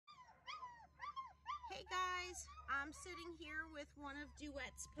guys, I'm sitting here with one of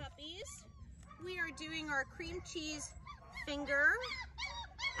Duet's puppies. We are doing our cream cheese finger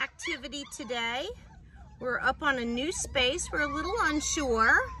activity today. We're up on a new space. We're a little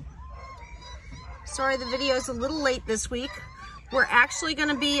unsure. Sorry the video is a little late this week. We're actually going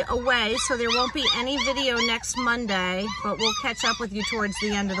to be away, so there won't be any video next Monday, but we'll catch up with you towards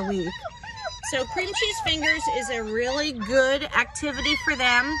the end of the week. So cream cheese fingers is a really good activity for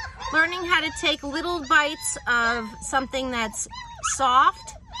them. Learning how to take little bites of something that's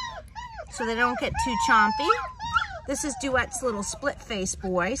soft so they don't get too chompy. This is Duet's little split face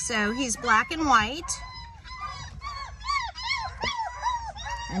boy. So he's black and white.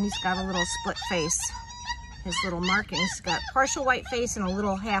 And he's got a little split face. His little markings. He's got partial white face and a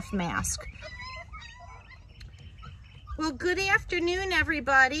little half mask. Well, good afternoon,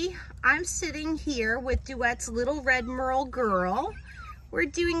 everybody. I'm sitting here with Duet's little red merle girl. We're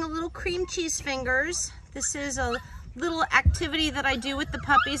doing a little cream cheese fingers. This is a little activity that I do with the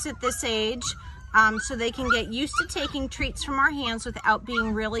puppies at this age, so they can get used to taking treats from our hands without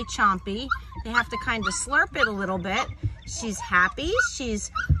being really chompy. They have to kind of slurp it a little bit. She's happy.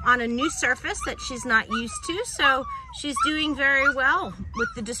 She's on a new surface that she's not used to, so she's doing very well with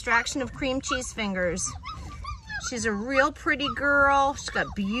the distraction of cream cheese fingers. She's a real pretty girl. She's got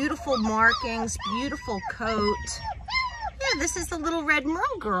beautiful markings, beautiful coat. Yeah, this is the little red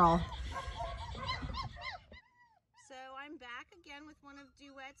merle girl. So I'm back again with one of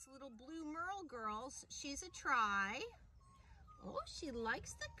Duet's little blue merle girls. She's a try. Oh, she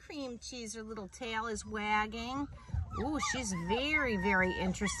likes the cream cheese. Her little tail is wagging. Oh, she's very, very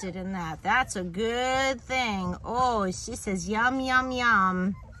interested in that. That's a good thing. Oh, she says yum, yum,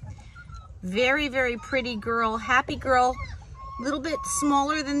 yum. Very, very pretty girl, happy girl. A little bit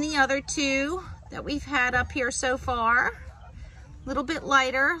smaller than the other two that we've had up here so far. A little bit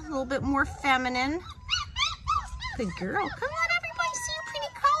lighter, a little bit more feminine. Good girl. Come let everybody see your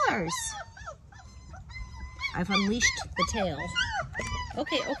pretty colors. I've unleashed the tail.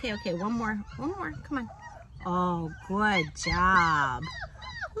 Okay. One more. Come on. Oh, good job.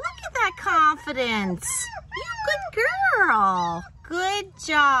 Look at that confidence. You good girl. Good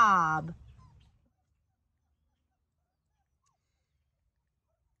job.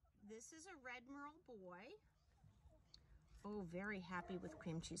 This is a red merle boy. Oh, very happy with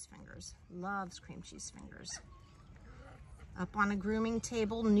cream cheese fingers. Loves cream cheese fingers. Up on a grooming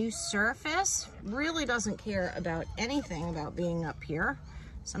table, new surface. Really doesn't care about anything about being up here.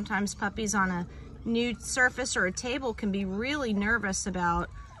 Sometimes puppies on a new surface or a table can be really nervous about,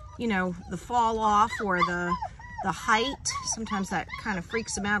 you know, the fall off or the height. Sometimes that kind of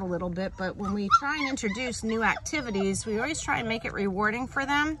freaks them out a little bit, but when we try and introduce new activities, we always try and make it rewarding for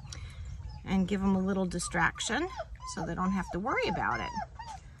them and give them a little distraction so they don't have to worry about it.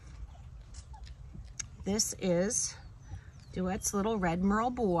 This is Duet's little red merle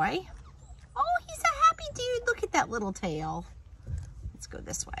boy. Oh, he's a happy dude. Look at that little tail. Let's go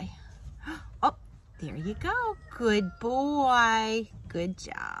this way. Oh, there you go. Good boy. Good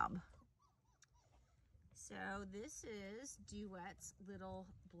job. So this is Duet's little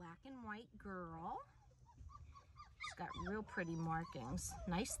black and white girl. She's got real pretty markings.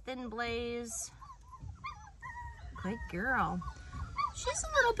 Nice thin blaze. Good girl. She's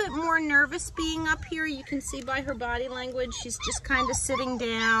a little bit more nervous being up here. You can see by her body language, she's just kind of sitting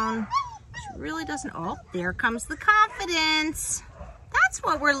down. She really doesn't, oh, there comes the confidence. That's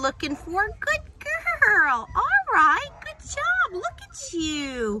what we're looking for. Good girl. All right, good job. Look at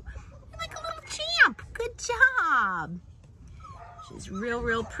you. You're like a little champ. Good job. She's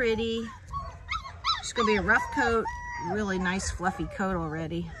real pretty. She's gonna be a rough coat. Really nice fluffy coat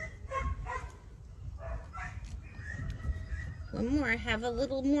already. One more, have a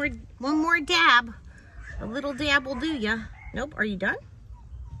little more, one more dab. A little dab will do ya. Nope, are you done?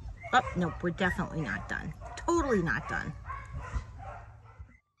 Oh, nope, we're definitely not done. Totally not done.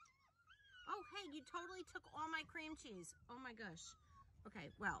 Oh, hey, you totally took all my cream cheese. Oh my gosh. Okay,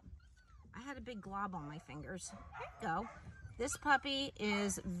 well, I had a big glob on my fingers. There you go. This puppy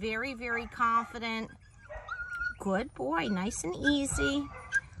is very, very confident. Good boy, nice and easy.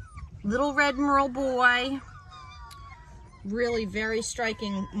 Little red merle boy. Really very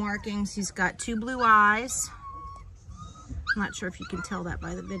striking markings. He's got two blue eyes. I'm not sure if you can tell that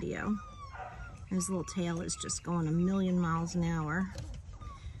by the video. His little tail is just going a million miles an hour.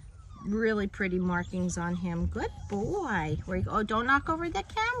 Really pretty markings on him. Good boy. Where you go? Oh, don't knock over the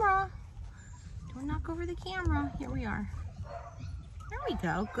camera. Don't knock over the camera. Here we are. There we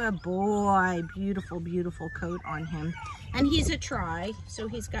go. Good boy. Beautiful, beautiful coat on him. And he's a try, so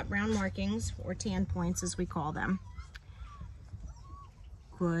he's got brown markings, or tan points as we call them.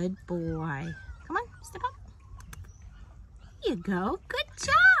 Good boy. Come on, step up. you go. Good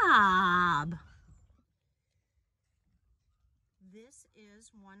job. This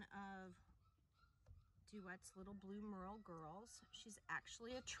is one of Duet's little blue merle girls. She's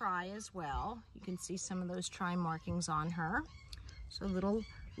actually a tri as well. You can see some of those tri markings on her. So a little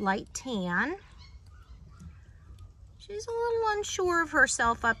light tan. She's a little unsure of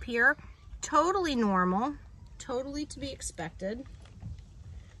herself up here. Totally normal, totally to be expected.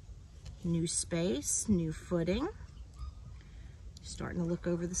 New space, new footing. Starting to look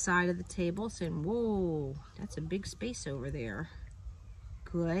over the side of the table saying, whoa, that's a big space over there.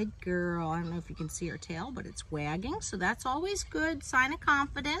 Good girl. I don't know if you can see her tail, but it's wagging, so that's always good. Sign of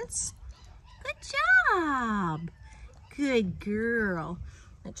confidence. Good job. Good girl.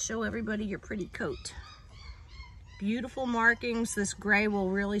 Let's show everybody your pretty coat. Beautiful markings. This gray will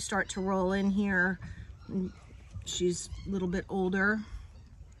really start to roll in here. She's a little bit older.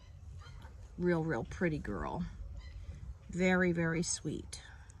 Real pretty girl. Very, very sweet.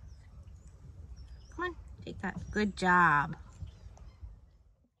 Come on, take that. Good job.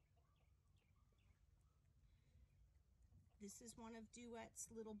 This is one of Duet's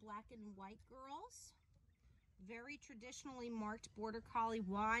little black and white girls. Very traditionally marked border collie,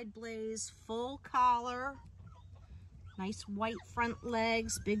 wide blaze, full collar. Nice white front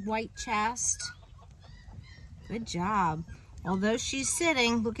legs, big white chest. Good job. Although she's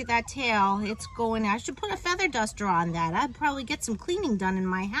sitting, look at that tail. It's going, I should put a feather duster on that. I'd probably get some cleaning done in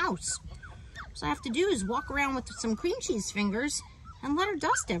my house. So I have to do is walk around with some cream cheese fingers and let her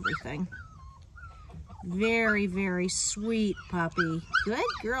dust everything. Very, very sweet puppy. Good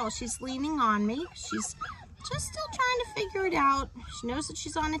girl. She's leaning on me. She's just still trying to figure it out. She knows that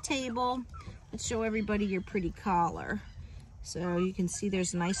she's on a table. Let's show everybody your pretty collar. So you can see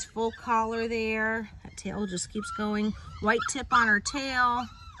there's a nice full collar there. That tail just keeps going. White tip on her tail.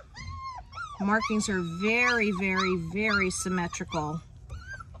 Markings are very, very, very symmetrical.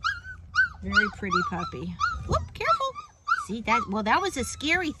 Very pretty puppy. Whoop, careful. See that? Well, that was a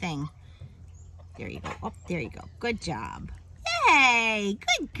scary thing. There you go. Oh, there you go. Good job. Yay,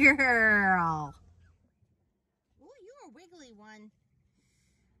 good girl. Oh, you're a wiggly one.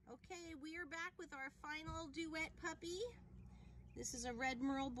 Okay, we are back with our final Duet puppy. This is a red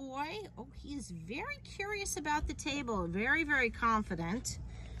merle boy. Oh, he is very curious about the table. Very, very confident.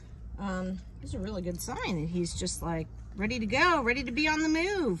 This is a really good sign that he's just like ready to go, ready to be on the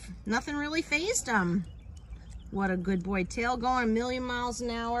move. Nothing really fazed him. What a good boy. Tail going a million miles an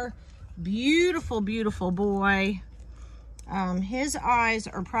hour. Beautiful, beautiful boy. His eyes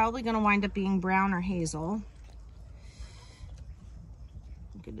are probably going to wind up being brown or hazel.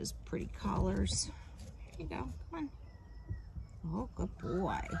 Look at his pretty collars. Here you go. Come on. Oh, good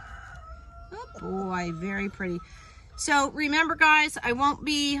boy. Good boy. Very pretty. So remember, guys, I won't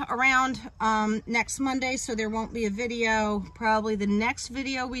be around next Monday, so there won't be a video. Probably the next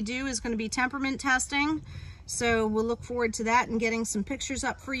video we do is going to be temperament testing. So we'll look forward to that and getting some pictures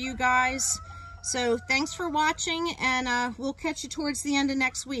up for you guys. So thanks for watching, and we'll catch you towards the end of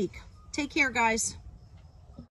next week. Take care, guys.